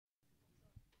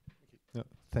Yeah,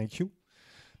 thank you.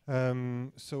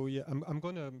 So yeah, I'm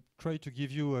going to try to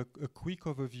give you a quick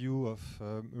overview of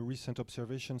recent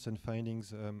observations and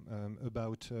findings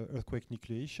about earthquake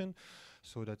nucleation.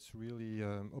 So that's really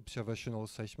observational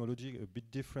seismology, a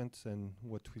bit different than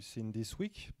what we've seen this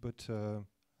week, but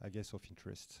I guess of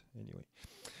interest anyway.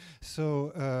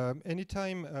 So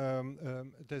anytime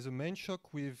there's a main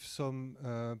shock with some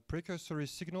precursory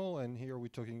signal, and here we're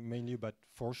talking mainly about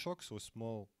foreshocks, so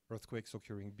small earthquakes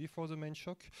occurring before the main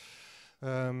shock.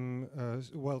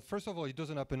 Well, first of all, it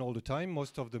doesn't happen all the time.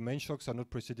 Most of the main shocks are not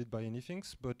preceded by anything,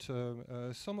 but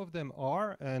some of them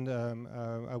are, and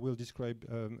I will describe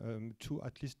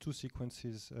at least two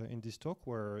sequences in this talk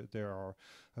where there are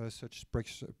such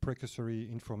precursory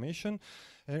information.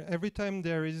 Every time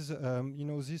there is,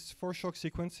 these foreshock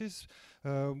sequences,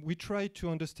 we try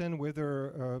to understand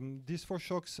whether these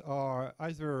foreshocks are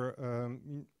either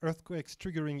earthquakes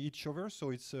triggering each other,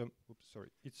 so it's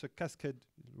a cascade,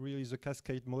 really is a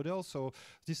cascade model. So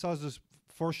these are the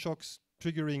foreshocks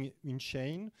triggering in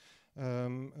chain,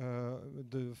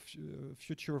 the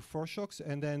future foreshocks,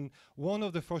 and then one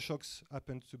of the foreshocks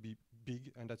happens to be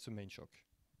big, and that's a main shock.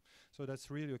 So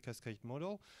that's really a cascade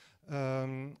model.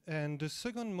 And the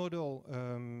second model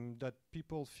that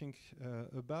people think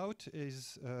about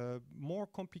is more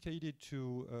complicated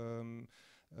to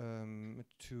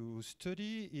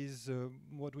study, is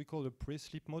what we call a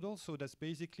pre-slip model. So that's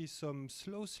basically some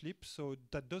slow slip, so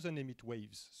that doesn't emit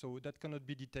waves. So that cannot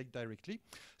be detected directly.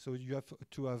 So you have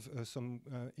to have some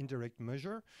indirect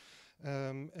measure.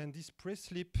 And this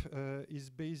pre-slip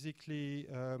is basically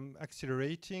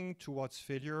accelerating towards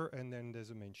failure, and then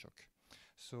there's a main shock.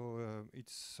 So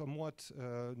it's somewhat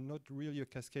not really a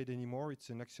cascade anymore. It's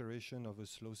an acceleration of a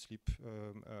slow slip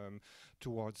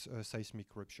towards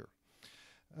seismic rupture.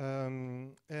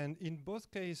 And in both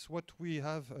cases, what we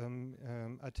have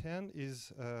at hand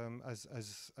is, as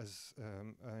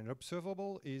an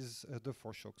observable, is the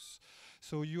foreshocks.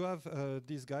 So you have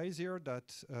these guys here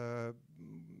that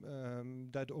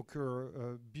that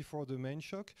occur before the main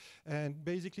shock, and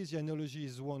basically the analogy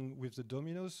is one with the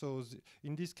dominoes. So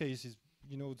in this case,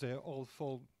 they all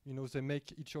fall, they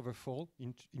make each other fall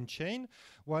in chain,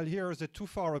 while here they're too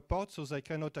far apart, so they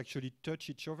cannot actually touch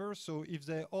each other. So if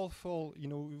they all fall,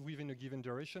 within a given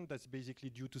duration, that's basically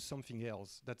due to something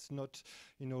else. That's not,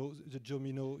 the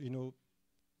domino,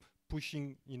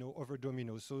 pushing, over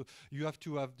dominoes. So you have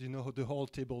to have, the whole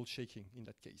table shaking in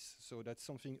that case. So that's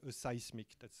something, a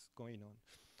seismic that's going on.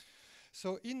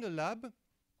 So in the lab,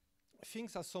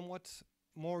 things are somewhat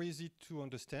more easy to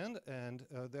understand, and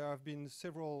there have been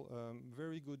several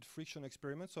very good friction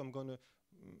experiments. So I'm going to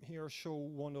here show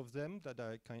one of them that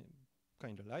I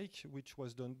kind of like, which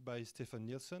was done by Stefan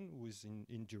Nielsen, who is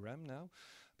in Durham now.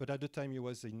 But at the time he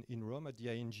was in Rome at the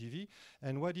INGV.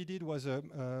 And what he did was a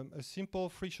simple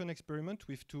friction experiment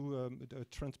with two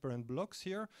transparent blocks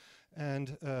here,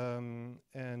 and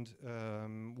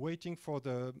waiting for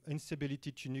the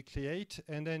instability to nucleate.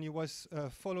 And then he was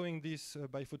following this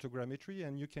by photogrammetry,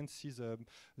 and you can see the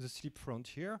slip front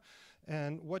here.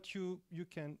 And what you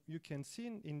can see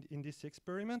in this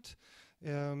experiment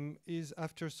is,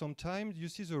 after some time, you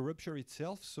see the rupture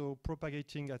itself, so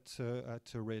propagating at a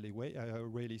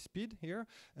Rayleigh speed here,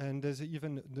 and there's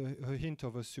even a hint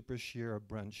of a super shear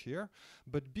branch here.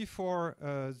 But before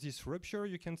this rupture,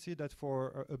 you can see that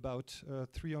for about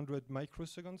 300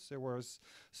 microseconds there was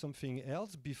something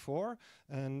else before,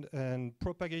 and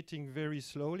propagating very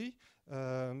slowly,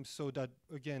 so that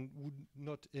again would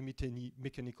not emit any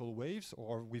mechanical waves,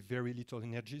 or with very little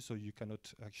energy, so you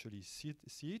cannot actually see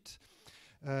it.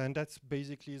 And that's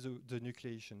basically the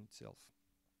nucleation itself.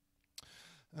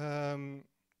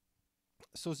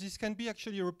 So this can be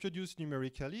actually reproduced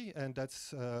numerically, and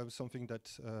that's something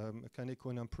that Kaneko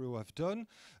and Ampro have done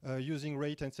using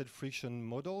rate-tensor friction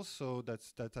models. So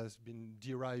that has been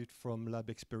derived from lab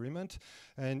experiment.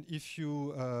 And if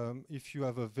you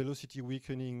have a velocity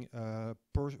weakening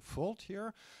per fault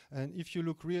here, and if you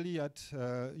look really at,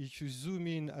 if you zoom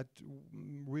in at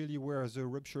really where the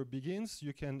rupture begins,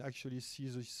 you can actually see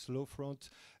the slow front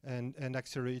and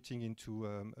accelerating into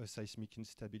a seismic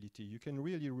instability. You can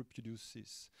really reproduce this.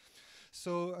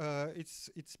 So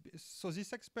so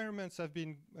these experiments have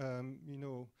been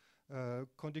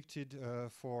conducted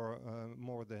for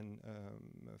more than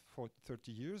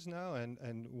 30 years now,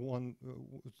 and one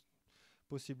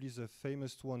possibly the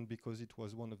famous one, because it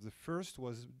was one of the first,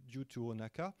 was due to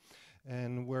Onaka,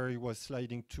 and where he was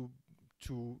sliding two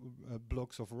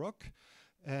blocks of rock.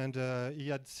 And he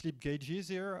had slip gauges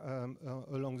here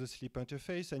along the slip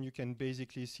interface, and you can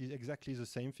basically see exactly the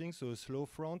same thing, so a slow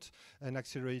front and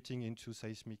accelerating into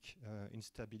seismic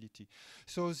instability.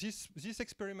 So these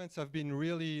experiments have been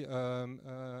really,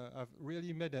 have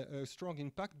really made a strong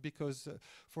impact, because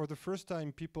for the first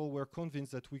time people were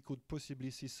convinced that we could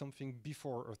possibly see something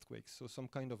before earthquakes, so some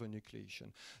kind of a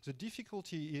nucleation. The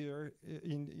difficulty here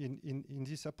in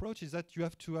this approach is that you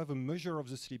have to have a measure of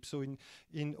the slip. So in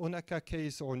Onaka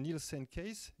case or Nielsen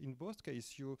case, in both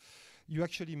cases, you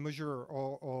actually measure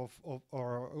or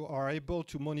are able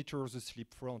to monitor the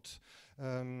slip front.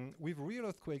 With real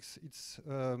earthquakes, it's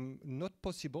not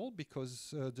possible, because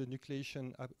the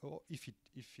nucleation, if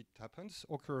it happens,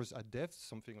 occurs at depth,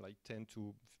 something like 10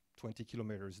 to 20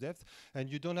 kilometers depth, and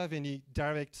you don't have any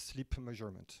direct slip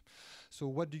measurement. So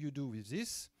what do you do with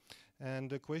this?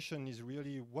 And the question is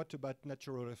really, what about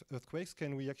natural earthquakes?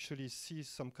 Can we actually see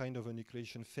some kind of a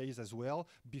nucleation phase as well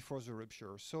before the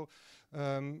rupture? So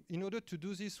in order to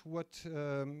do this, what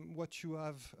you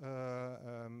have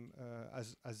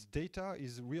as data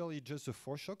is really just the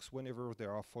foreshocks, whenever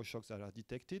there are foreshocks that are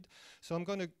detected. So I'm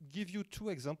going to give you two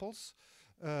examples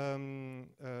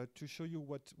to show you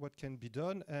what can be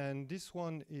done. And this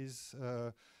one is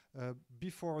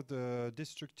before the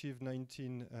destructive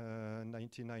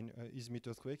 1999 Izmit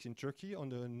earthquake in Turkey on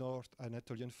the North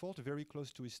Anatolian Fault, very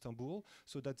close to Istanbul.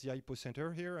 So that's the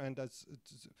hypocenter here, and that's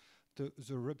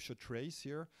the rupture trace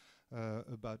here,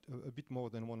 about a bit more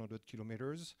than 100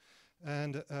 kilometers.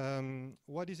 And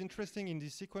what is interesting in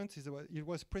this sequence is that it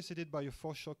was preceded by a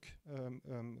foreshock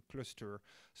cluster.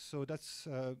 So that's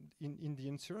in the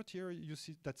insert here, you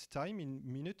see that's time in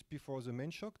minute before the main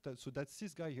shock. So that's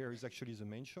this guy here is actually the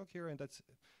main shock here, and that's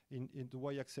in the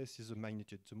y-axis is the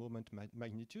magnitude, the moment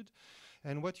magnitude.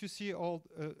 And what you see,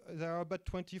 there are about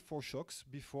 24 shocks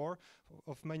before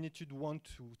of magnitude 1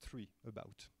 to 3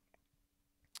 about.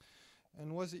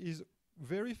 And what is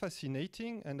very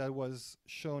fascinating, and that was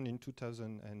shown in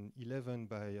 2011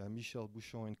 by Michel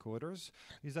Bouchon and co-authors,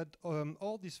 is that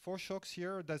all these foreshocks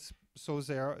here,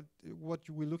 what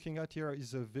we're looking at here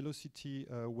is a velocity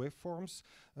waveforms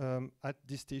at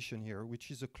this station here,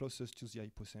 which is the closest to the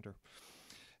hypocenter.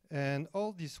 And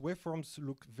all these waveforms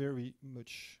look very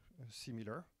much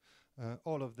similar.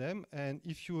 All of them, and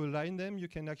if you align them, you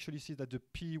can actually see that the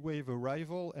P wave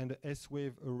arrival and the S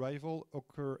wave arrival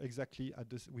occur exactly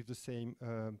at with the same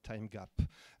time gap,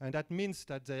 and that means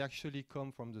that they actually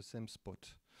come from the same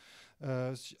spot.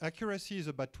 Accuracy is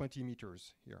about 20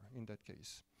 meters here in that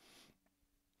case,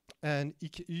 and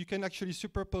you can actually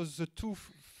superpose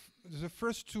the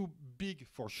first two big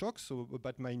foreshocks, so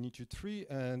about magnitude 3,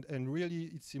 and really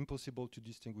it's impossible to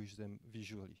distinguish them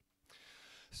visually.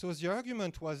 So the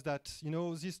argument was that,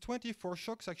 these 24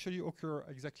 shocks actually occur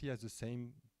exactly at the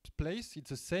same place.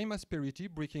 It's the same asperity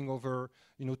breaking over,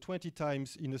 20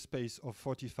 times in a space of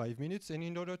 45 minutes. And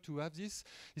in order to have this,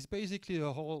 it's basically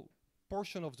a whole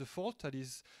portion of the fault that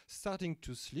is starting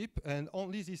to slip, and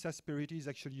only this asperity is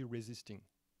actually resisting.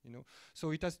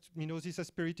 So it has, this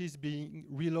asperity is being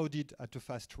reloaded at a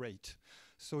fast rate.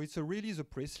 So it's really the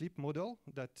pre-slip model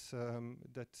that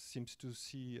seems to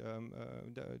see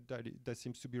that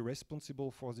seems to be responsible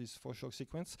for this foreshock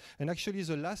sequence. And actually,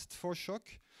 the last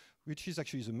foreshock, which is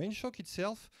actually the main shock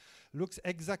itself, looks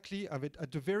exactly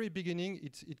at the very beginning.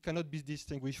 It cannot be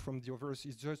distinguished from the others.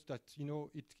 It's just that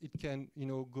it can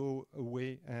go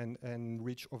away and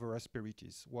reach other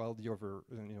asperities, while the other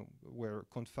were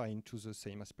confined to the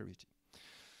same asperity.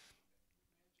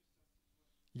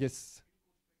 Yes.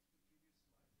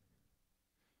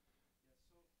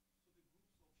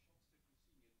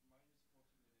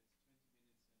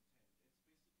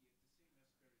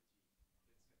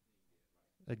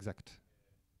 Exact.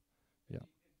 Yeah.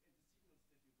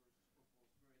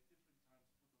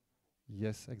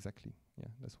 Yes, exactly. Yeah,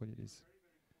 that's what it is.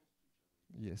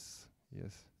 Yes,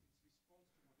 yes.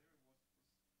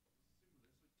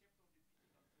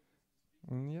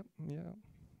 Yep, yeah,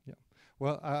 yeah.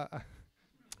 Well,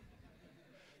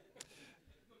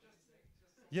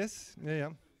 yes, yeah.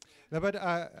 No, but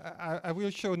I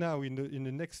will show now in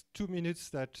the next 2 minutes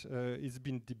that it's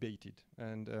been debated,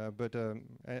 and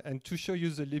and to show you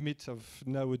the limit of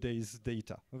nowadays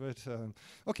data. But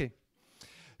okay,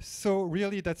 so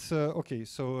really that's okay.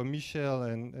 So Michel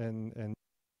and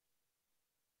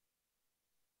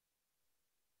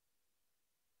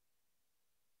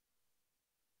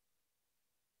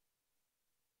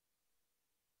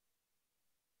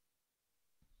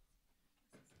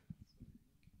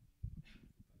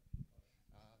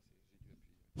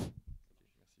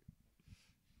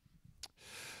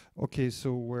okay,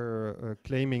 so we're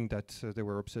claiming that they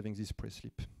were observing this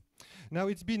pre-slip. Now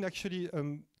it's been actually,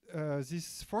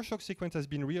 this foreshock sequence has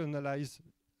been reanalyzed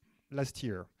last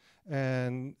year,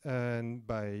 and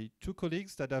by two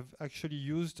colleagues that have actually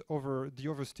used over the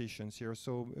other stations here.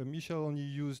 So Michel only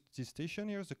used this station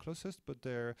here, the closest, but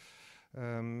they're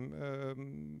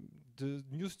the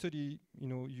new study,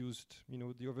 used,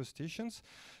 the other stations,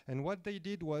 and what they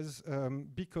did was,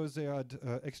 because they had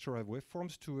extra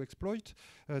waveforms to exploit,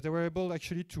 they were able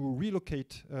actually to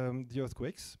relocate the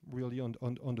earthquakes really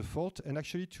on the fault, and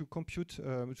actually to compute,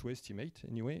 to estimate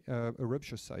anyway, a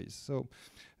rupture size. So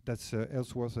that's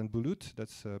Ellsworth and Bulut.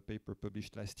 That's a paper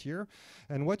published last year.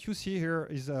 And what you see here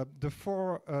is the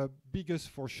four biggest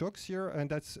foreshocks here, and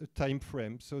that's a time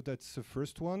frame. So that's the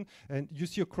first one. And you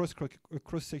see a cross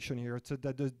section here. So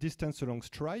that the distance along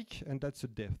strike, and that's the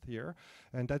depth here.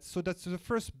 And that's the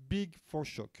first big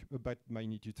foreshock about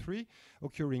magnitude 3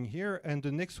 occurring here. And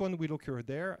the next one will occur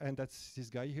there, and that's this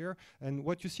guy here. And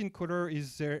what you see in color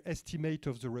is their estimate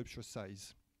of the rupture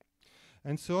size,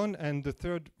 and so on. And the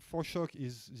third foreshock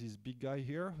is this big guy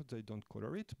here. They don't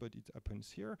color it, but it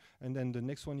happens here. And then the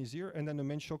next one is here, and then the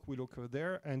main shock will occur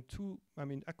there. And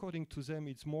according to them,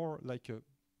 it's more like a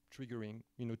triggering,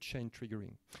 chain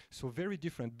triggering. So very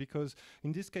different, because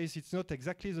in this case, it's not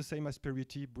exactly the same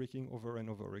asperity breaking over and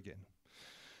over again.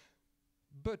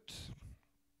 But,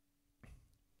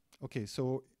 okay,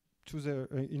 so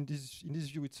in this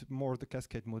view, it's more the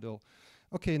cascade model.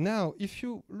 Okay, now, if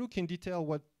you look in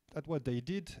detail at what they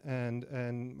did, and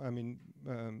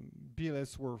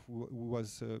BLS who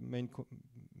was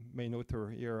main author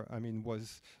here,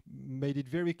 made it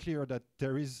very clear that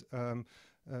there is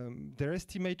their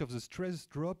estimate of the stress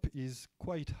drop is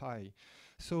quite high.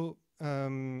 So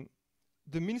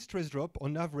the mean stress drop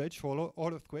on average for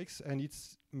all earthquakes, and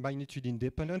it's magnitude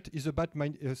independent, is about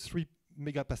 3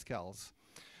 megapascals.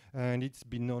 And it's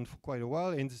been known for quite a while,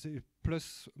 and it's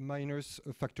plus minus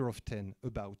a factor of 10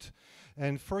 about.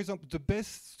 And for example, the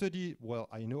best study, well,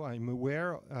 I'm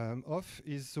aware of,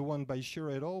 is the one by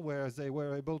Shearer et al., where they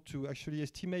were able to actually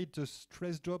estimate the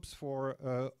stress drops for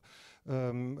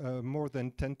more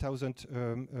than 10,000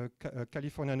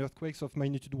 Californian earthquakes of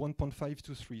magnitude 1.5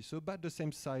 to 3, so about the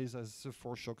same size as the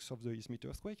foreshocks of the Izmit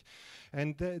earthquake.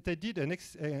 And they did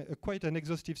quite an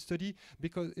exhaustive study,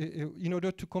 because in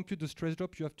order to compute the stress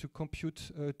drop, you have to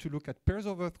compute, to look at pairs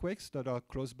of earthquakes that are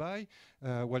close by.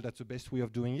 Well, that's the best way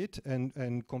of doing it,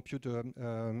 and compute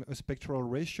a spectral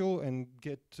ratio and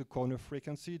get the corner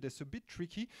frequency. That's a bit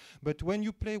tricky, but when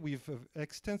you play with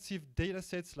extensive data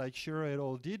sets like Shearer et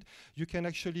al. Did, you can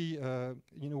actually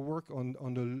work on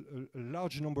a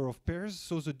large number of pairs,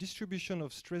 so the distribution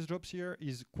of stress drops here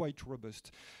is quite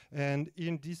robust. And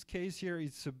in this case here,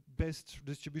 it's the best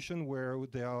distribution where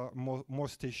there are more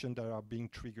stations that are being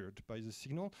triggered by the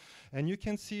signal. And you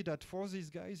can see that for these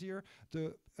guys here,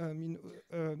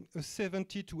 a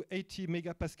 70 to 80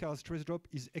 megapascal stress drop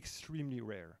is extremely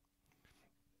rare.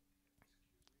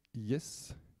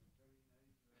 Yes?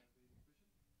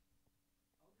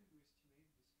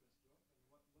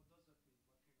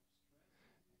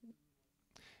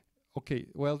 Okay,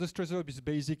 well, the stress drop is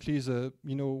basically the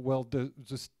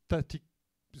static,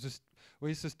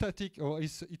 it's a static, or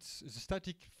it's the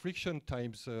static friction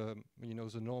times, the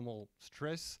normal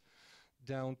stress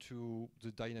down to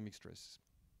the dynamic stress.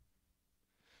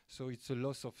 So it's a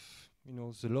loss of,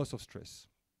 the loss of stress.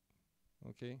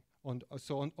 Okay, on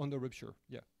the rupture,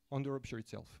 yeah, on the rupture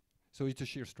itself. So it's a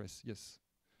shear stress, yes.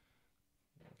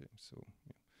 Okay, so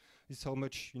yeah. It's how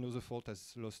much the fault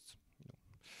has lost.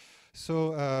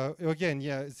 So again,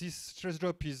 yeah, this stress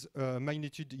drop is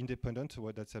magnitude independent,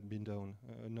 what that's been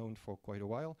known for quite a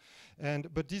while,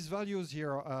 but these values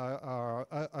here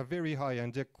are very high,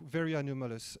 and they're very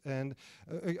anomalous. And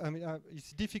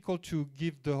it's difficult to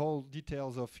give the whole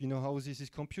details of how this is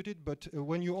computed, but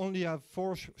when you only have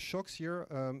 4 shocks here,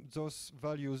 those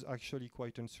values are actually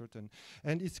quite uncertain.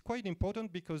 And it's quite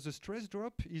important, because the stress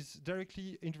drop is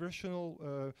directly inversely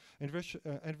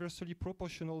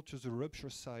proportional to the rupture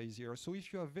size here. So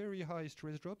if you have very high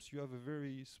stress drops, you have a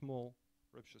very small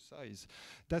rupture size.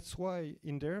 That's why,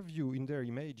 in their view, in their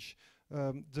image,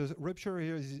 the rupture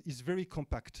here is very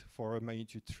compact for a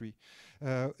magnitude 3.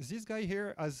 This guy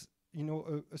here has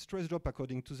a stress drop,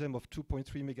 according to them, of 2.3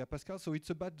 megapascal, so it's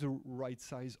about the right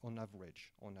size on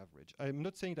average. I'm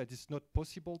not saying that it's not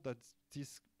possible that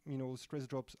these stress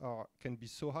drops can be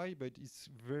so high, but it's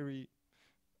very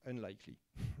unlikely.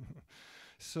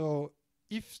 So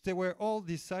if they were all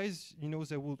this size,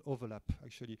 they would overlap,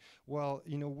 actually. Well,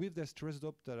 with the stress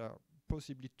drop that are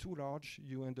possibly too large,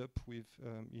 you end up with,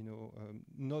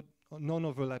 not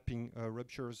non-overlapping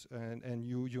ruptures, and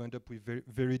you end up with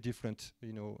very different,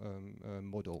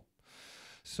 model.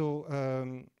 So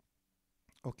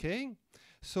Okay,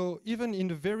 so even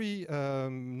in a very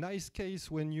nice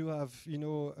case when you have,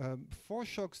 four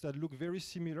shocks that look very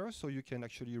similar, so you can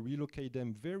actually relocate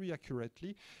them very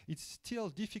accurately, it's still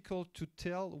difficult to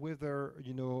tell whether,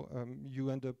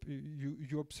 you end up,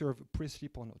 you observe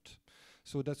pre-slip or not.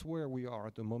 So that's where we are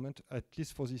at the moment, at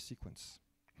least for this sequence.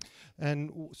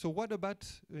 And so what about,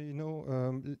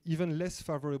 even less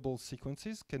favorable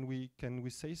sequences? Can we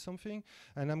say something?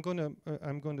 And I'm gonna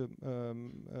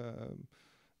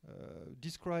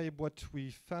describe what we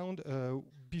found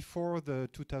before the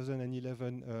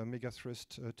 2011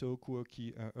 megathrust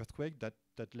Tohoku-Oki earthquake that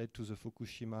led to the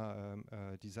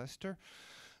Fukushima disaster.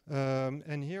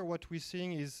 And here what we're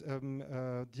seeing is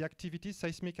the activity,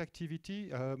 seismic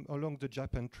activity along the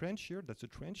Japan Trench here. That's a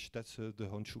trench. That's the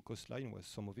Honshu coastline, was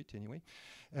some of it anyway.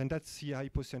 And that's the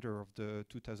hypocenter of the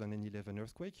 2011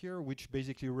 earthquake here, which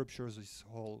basically ruptures this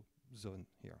whole zone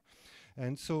here.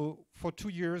 And so for 2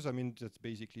 years, I mean, that's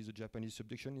basically the Japanese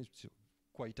subduction is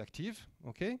quite active,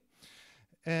 okay?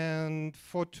 And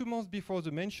for 2 months before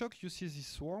the main shock, you see this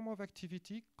swarm of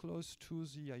activity close to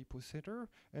the hypocenter.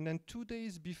 And then 2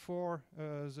 days before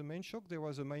the main shock, there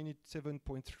was a minus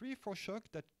 7.3 for shock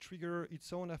that triggered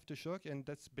its own aftershock, and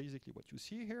that's basically what you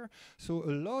see here. So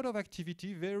a lot of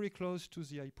activity very close to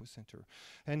the hypocenter.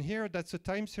 And here, that's a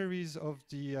time series of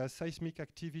the seismic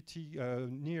activity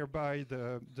nearby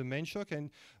the main shock,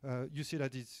 and you see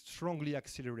that it's strongly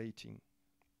accelerating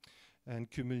and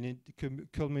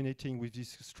culminating with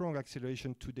this strong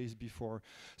acceleration 2 days before.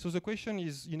 So the question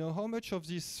is, how much of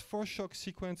this 4-shock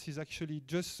sequence is actually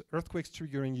just earthquakes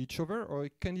triggering each other, or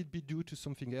can it be due to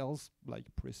something else like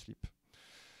pre-slip?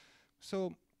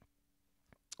 So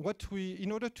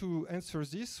in order to answer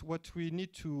this, what we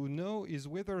need to know is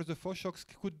whether the 4 shocks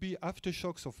could be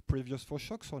aftershocks of previous 4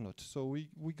 shocks or not. So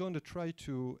we're going to try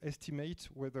to estimate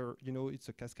whether, it's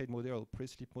a cascade model or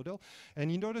pre-slip model.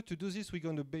 And in order to do this, we're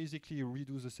going to basically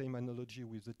redo the same analogy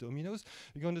with the dominoes.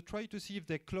 We're going to try to see if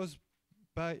they're close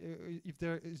by, if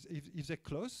they're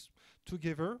close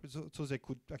together, so they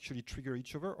could actually trigger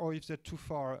each other, or if they're too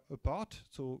far apart,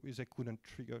 so they couldn't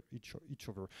trigger each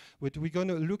other. But we're going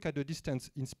to look at the distance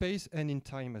in space and in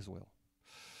time as well.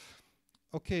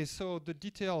 Okay, so the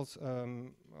details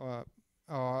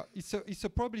it's a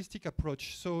probabilistic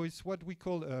approach. So it's what we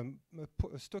call a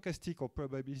stochastic or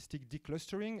probabilistic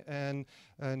declustering. And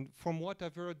from what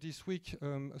I've heard this week,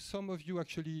 some of you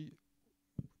actually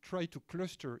try to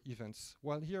cluster events,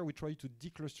 while here we try to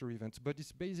decluster events, but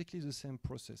it's basically the same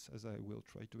process, as I will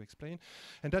try to explain,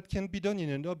 and that can be done in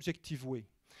an objective way.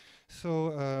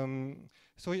 So,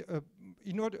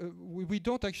 in order, we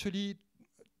don't actually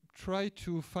try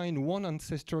to find one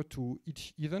ancestor to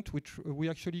each event, which we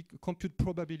actually compute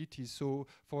probabilities. So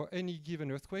for any given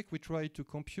earthquake, we try to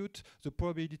compute the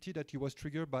probability that it was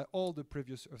triggered by all the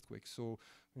previous earthquakes. So,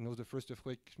 the first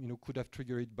earthquake, could have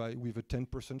triggered it with a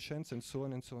 10% chance, and so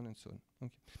on and so on and so on.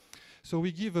 Okay. So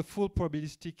we give a full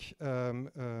probabilistic,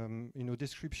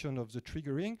 description of the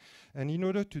triggering, and in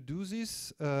order to do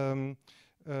this,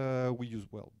 we use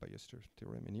Bayes'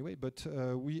 theorem anyway, but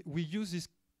we use this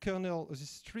kernel,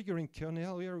 this triggering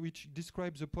kernel here, which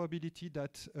describes the probability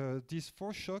that this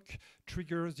 4-shock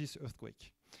triggers this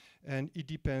earthquake. And it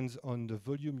depends on the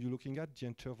volume you're looking at, the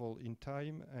interval in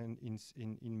time and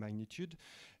in magnitude.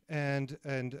 And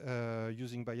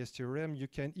using Bayes' theorem, you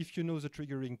can, if you know the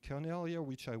triggering kernel here,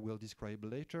 which I will describe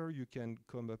later, you can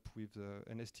come up with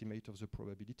an estimate of the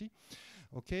probability.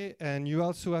 Okay, and you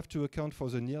also have to account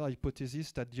for the nil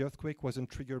hypothesis that the earthquake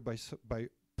wasn't triggered by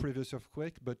previous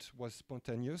earthquake, but was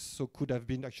spontaneous, so could have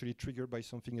been actually triggered by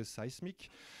something as seismic.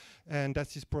 And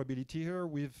that's this probability here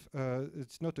with,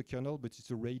 it's not a kernel, but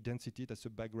it's a rate density. That's a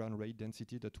background rate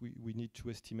density that we need to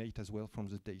estimate as well from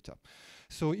the data.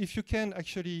 So if you can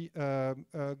actually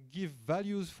give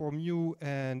values for mu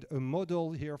and a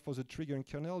model here for the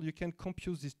triggering kernel, you can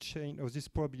compute this chain or this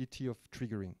probability of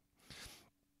triggering.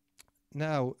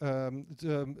 Now,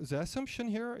 the assumption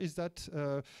here is that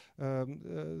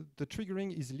the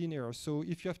triggering is linear. So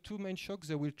if you have 2 main shocks,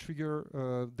 they will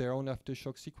trigger their own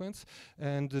aftershock sequence.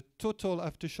 And the total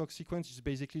aftershock sequence is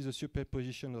basically the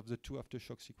superposition of the 2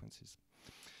 aftershock sequences.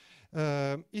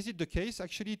 Is it the case?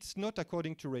 Actually, it's not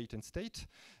according to rate and state.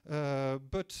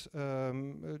 But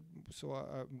so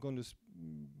I'm going to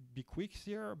be quick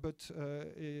here, but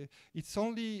it's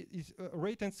only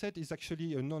rate and set is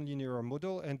actually a nonlinear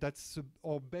model, and that's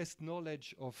our best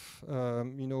knowledge of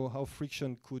how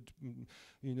friction could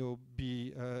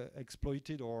be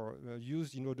exploited or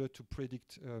used in order to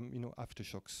predict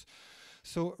aftershocks.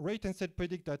 So rate and set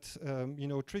predict that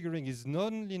triggering is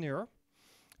nonlinear.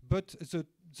 But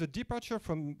the departure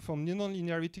from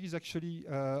non-linearity is actually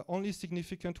only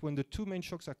significant when the two main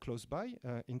shocks are close by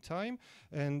in time,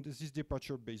 and this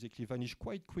departure basically vanishes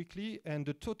quite quickly, and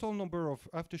the total number of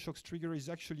aftershocks trigger is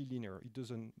actually linear. It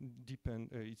doesn't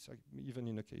depend, it's even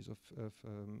in the case of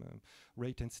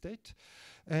rate and state.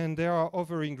 And there are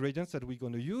other ingredients that we're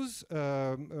going to use.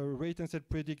 Rate and state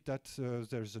predict that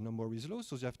there's a number is low,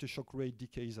 so the aftershock rate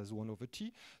decays as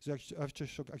 1/t. The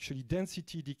aftershock actually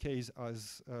density decays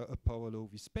as a power law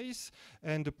with space,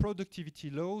 and the productivity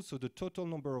law, so the total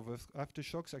number of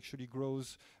aftershocks actually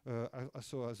grows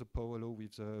also as a power law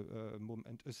with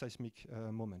a seismic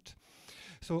moment.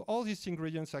 So all these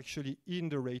ingredients actually in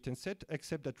the rate and set,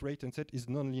 except that rate and set is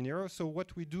non-linear. So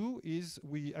what we do is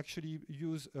we actually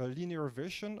use a linear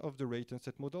version of the rate and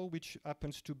set model, which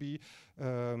happens to be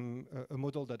a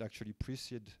model that actually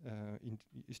precedes,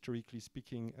 historically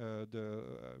speaking, the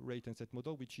rate and set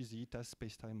model, which is the ETA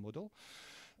space-time model.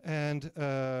 And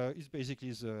it's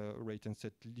basically the rate and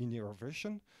set linear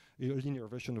version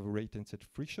of a rate and set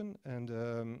friction.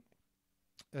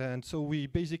 And so we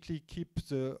basically keep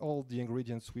all the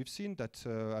ingredients we've seen that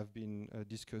have been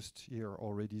discussed here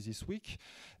already this week.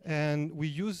 And we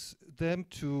use them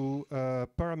to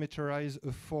parameterize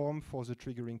a form for the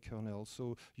triggering kernel.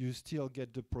 So you still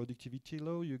get the productivity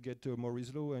law, you get the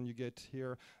Morris law, and you get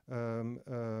here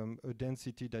a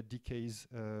density that decays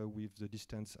with the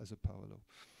distance as a power law.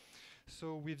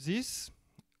 So with this,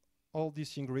 all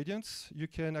these ingredients, you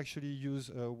can actually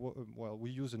use, well, we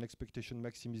use an expectation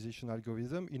maximization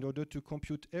algorithm in order to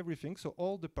compute everything. So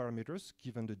all the parameters,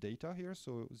 given the data here,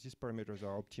 so these parameters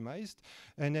are optimized.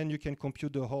 And then you can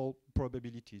compute the whole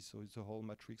probabilities. So it's a whole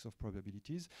matrix of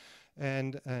probabilities.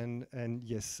 And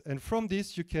yes, and from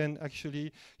this you can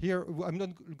actually, here, I'm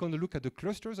not going to look at the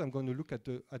clusters, I'm going to look at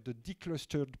the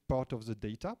declustered part of the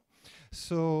data.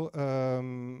 So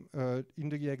in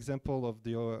the example of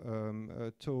the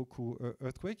Tohoku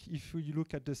earthquake, if you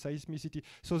look at the seismicity,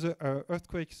 so the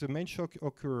earthquake, the main shock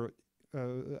occurred,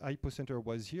 hypocenter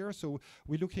was here. So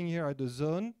we're looking here at the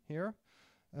zone here,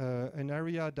 an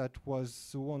area that was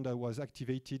the one that was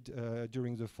activated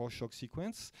during the foreshock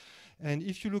sequence. And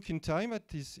if you look in time at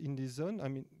this, in this zone, I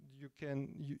mean,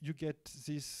 you get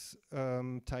this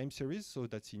time series, so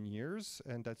that's in years,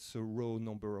 and that's a raw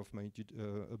number of magnitude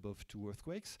above 2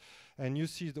 earthquakes. And you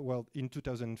see that, well, in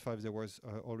 2005 there was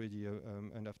already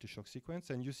an aftershock sequence,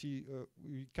 and you see,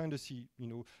 we kind of see, you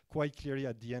know, quite clearly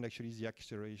at the end actually the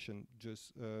acceleration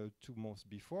just 2 months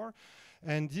before.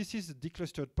 And this is the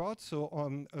declustered part, so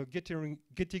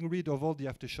getting rid of all the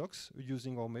aftershocks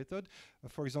using our method.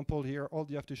 For example, here, all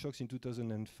the aftershocks in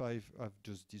 2005 have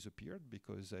just disappeared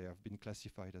because they have been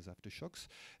classified as aftershocks.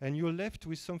 And you're left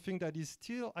with something that is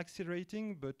still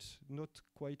accelerating, but not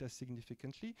quite as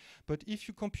significantly. But if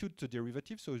you compute the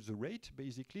derivative, so it's the rate,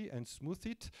 basically, and smooth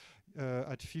it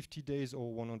at 50 days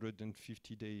or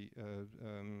 150-day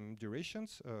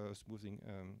durations, smoothing,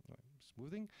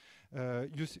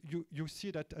 you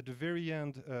see that at the very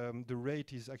end, the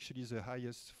rate is actually the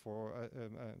highest for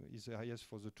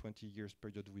the 20 years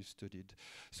period we've studied.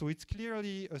 So it's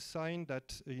clearly a sign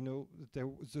that, you know,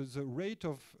 the rate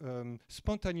of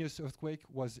spontaneous earthquake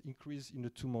was increased in the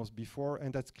 2 months before,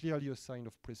 and that's clearly a sign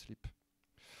of pre-slip.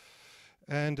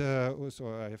 And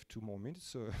also I have 2 more minutes.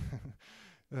 So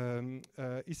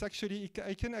it's actually,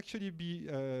 it can actually be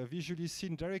visually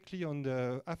seen directly on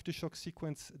the aftershock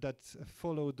sequence that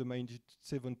followed the magnitude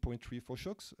 7.3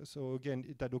 foreshocks. So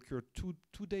again, that occurred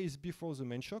two days before the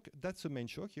main shock. That's the main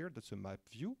shock here. That's a map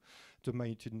view, the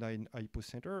magnitude 9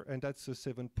 hypocenter, and that's a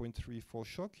 7.3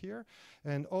 foreshock here.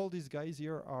 And all these guys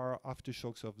here are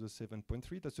aftershocks of the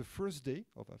 7.3. That's the first day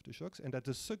of aftershocks, and that's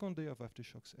the second day of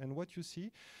aftershocks. And what you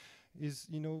see is,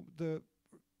 you know, the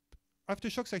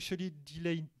aftershocks actually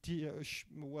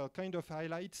well, kind of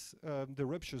highlights the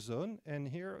rupture zone. And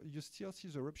here you still see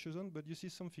the rupture zone, but you see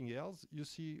something else. You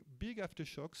see big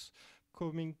aftershocks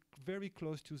coming very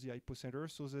close to the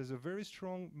hypocenter. So there's a very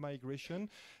strong migration,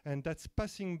 and that's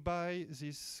passing by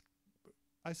this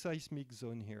aseismic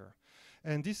zone here.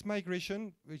 And this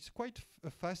migration, it's quite a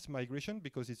fast migration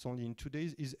because it's only in 2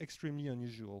 days, is extremely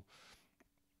unusual.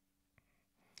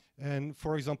 And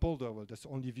for example, well, that's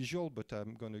only visual, but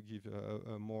I'm going to give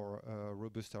a more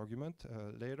robust argument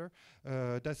later.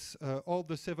 That's all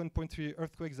the 7.3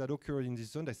 earthquakes that occur in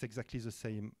this zone. That's exactly the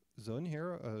same zone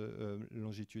here,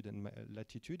 longitude and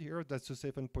latitude here. That's the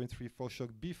 7.3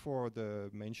 foreshock before the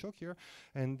main shock here.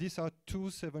 And these are 2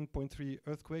 7.3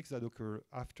 earthquakes that occur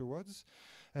afterwards.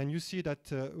 And you see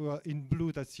that well, in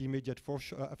blue, that's the immediate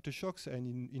aftershocks,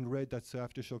 and in red, that's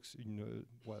aftershocks in,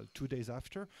 well, 2 days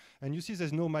after. And you see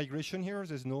there's no migration here,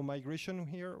 there's no migration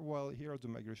here, while here the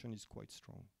migration is quite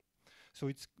strong. So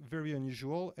it's very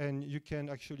unusual, and you can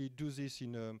actually do this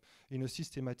in a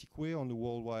systematic way on a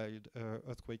worldwide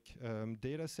earthquake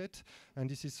data set. And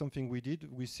this is something we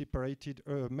did. We separated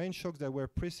main shocks that were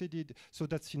preceded. So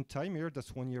that's in time here.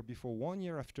 That's 1 year before, 1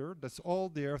 year after. That's all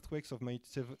the earthquakes of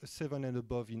magnitude 7 and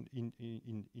above in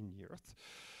the Earth.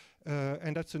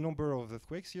 And that's a number of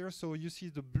earthquakes here. So you see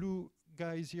the blue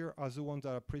guys here are the ones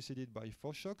that are preceded by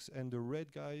foreshocks, and the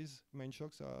red guys, main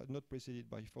shocks, are not preceded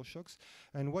by foreshocks.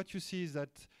 And what you see is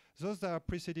that those that are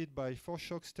preceded by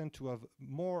foreshocks tend to have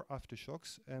more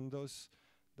aftershocks, and those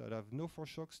that have no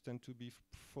foreshocks tend to be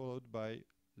followed by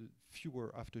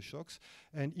fewer aftershocks.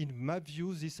 And in map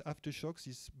view, these aftershocks,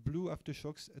 these blue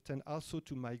aftershocks, tend also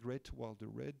to migrate, while the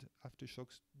red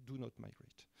aftershocks do not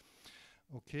migrate.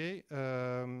 Okay,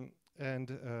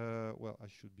 well, I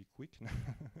should be quick.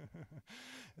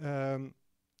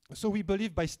 So we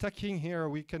believe by stacking here,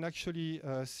 we can actually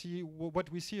see what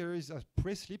we see here is a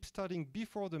pre-slip starting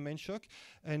before the main shock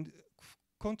and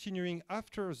continuing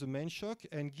after the main shock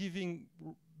and giving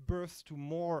birth to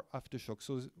more aftershocks.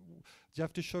 So the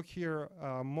aftershock here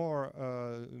are more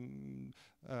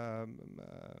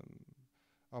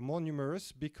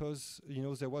numerous because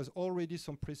there was already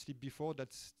some pre-slip before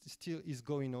that still is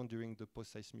going on during the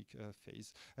post-seismic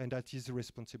phase, and that is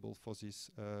responsible for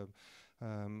this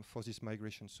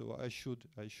migration. So I should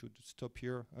stop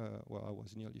here. Well, I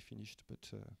was nearly finished,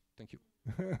 but thank you.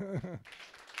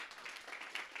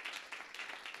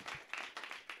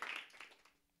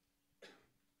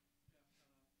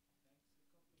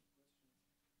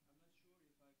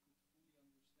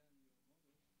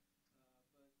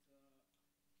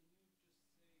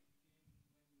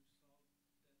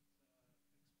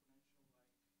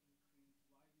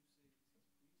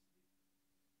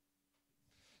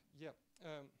 Yeah.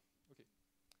 Okay.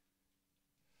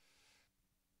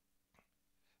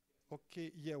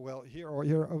 Okay. Yeah. Well, here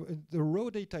the raw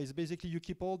data is basically you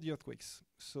keep all the earthquakes.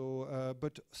 So,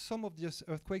 but some of these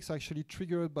earthquakes are actually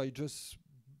triggered by just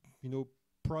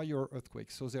prior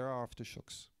earthquakes. So there are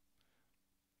aftershocks.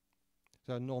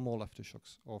 There are normal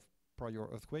aftershocks of prior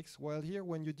earthquakes. While here,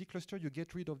 when you decluster, you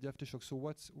get rid of the aftershocks. So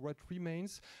what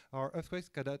remains are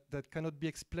earthquakes that cannot be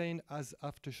explained as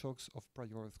aftershocks of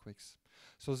prior earthquakes.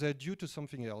 So they're due to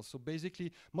something else. So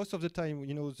basically, most of the time,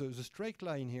 the straight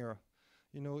line here,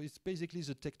 it's basically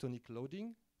the tectonic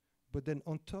loading. But then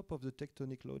on top of the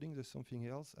tectonic loading, there's something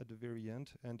else at the very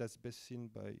end, and that's best seen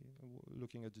by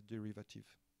looking at the derivative.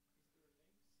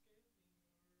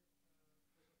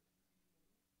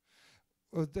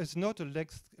 There's not a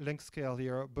length scale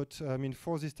here, but I mean,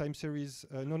 for this time series,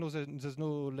 there's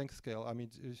no length scale. I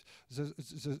mean,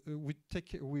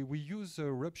 we use the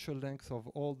rupture length of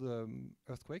all the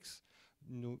earthquakes,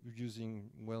 using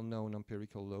well-known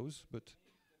empirical laws, but.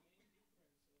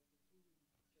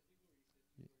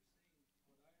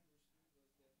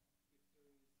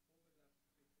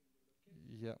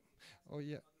 Yeah. Oh,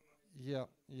 yeah. Yeah.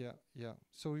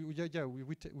 So we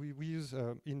use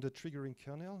in the triggering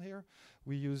kernel here.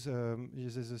 We use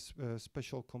there's a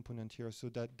special component here, so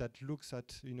that looks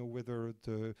at whether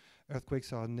the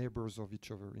earthquakes are neighbors of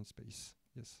each other in space.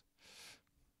 Yes.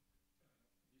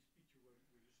 This picture where you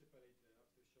separate the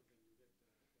aftershock and you get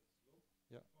that slope.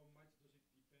 Yeah. How much does it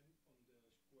depend on the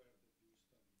square that you study?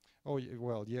 Oh,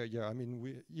 well, yeah. I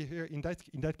mean, here in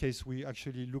that case, we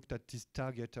actually looked at this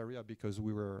target area because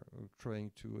we were trying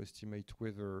to estimate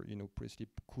whether pre-slip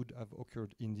could have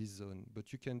occurred in this zone.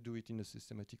 But you can do it in a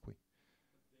systematic way.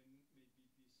 But then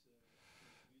maybe this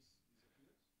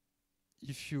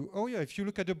disappears. If you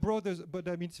look at the broader, but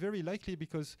I mean, it's very likely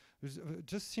because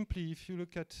just simply if you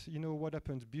look at what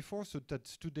happened before, so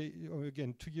that's today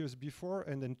again 2 years before,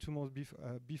 and then 2 months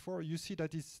before, you see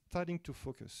that it's starting to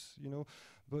focus.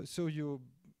 But so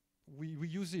we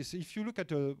use this. If you look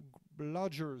at a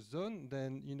larger zone,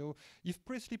 then if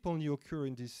pre-slip only occur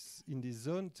in this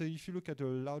zone, so if you look at a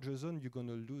larger zone, you're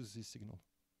gonna lose this signal.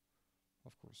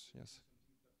 Of course, yes.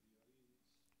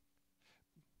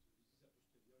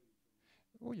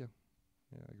 Oh yeah,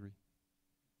 I agree.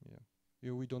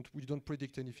 Yeah, we don't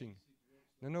predict anything.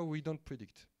 No, we don't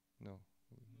predict. No. No,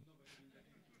 but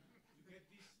you get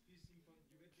this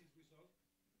result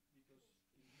because in this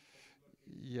particular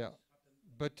case. Yeah,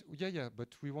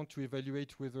 but we want to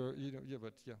evaluate whether yeah. Yes,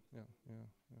 I mean,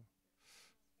 when you use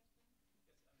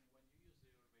the variation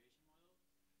model,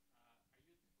 are you considering the background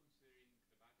rate is the same, is stationary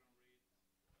over time,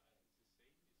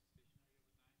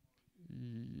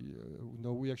 or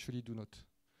No, we actually do not.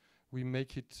 We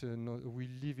make it. We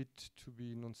leave it to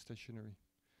be non-stationary.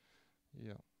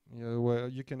 Yeah. Well,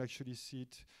 you can actually see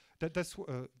it. That's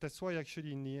why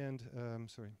actually in the end.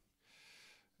 Sorry.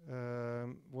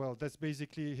 Well, that's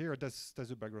basically here. That's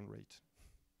the background rate.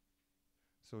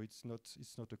 So it's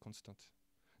not a constant.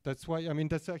 That's why, I mean,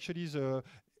 that's actually the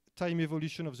time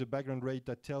evolution of the background rate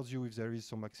that tells you if there is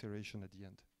some acceleration at the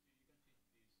end.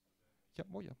 Yeah.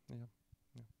 Oh yeah. Yeah.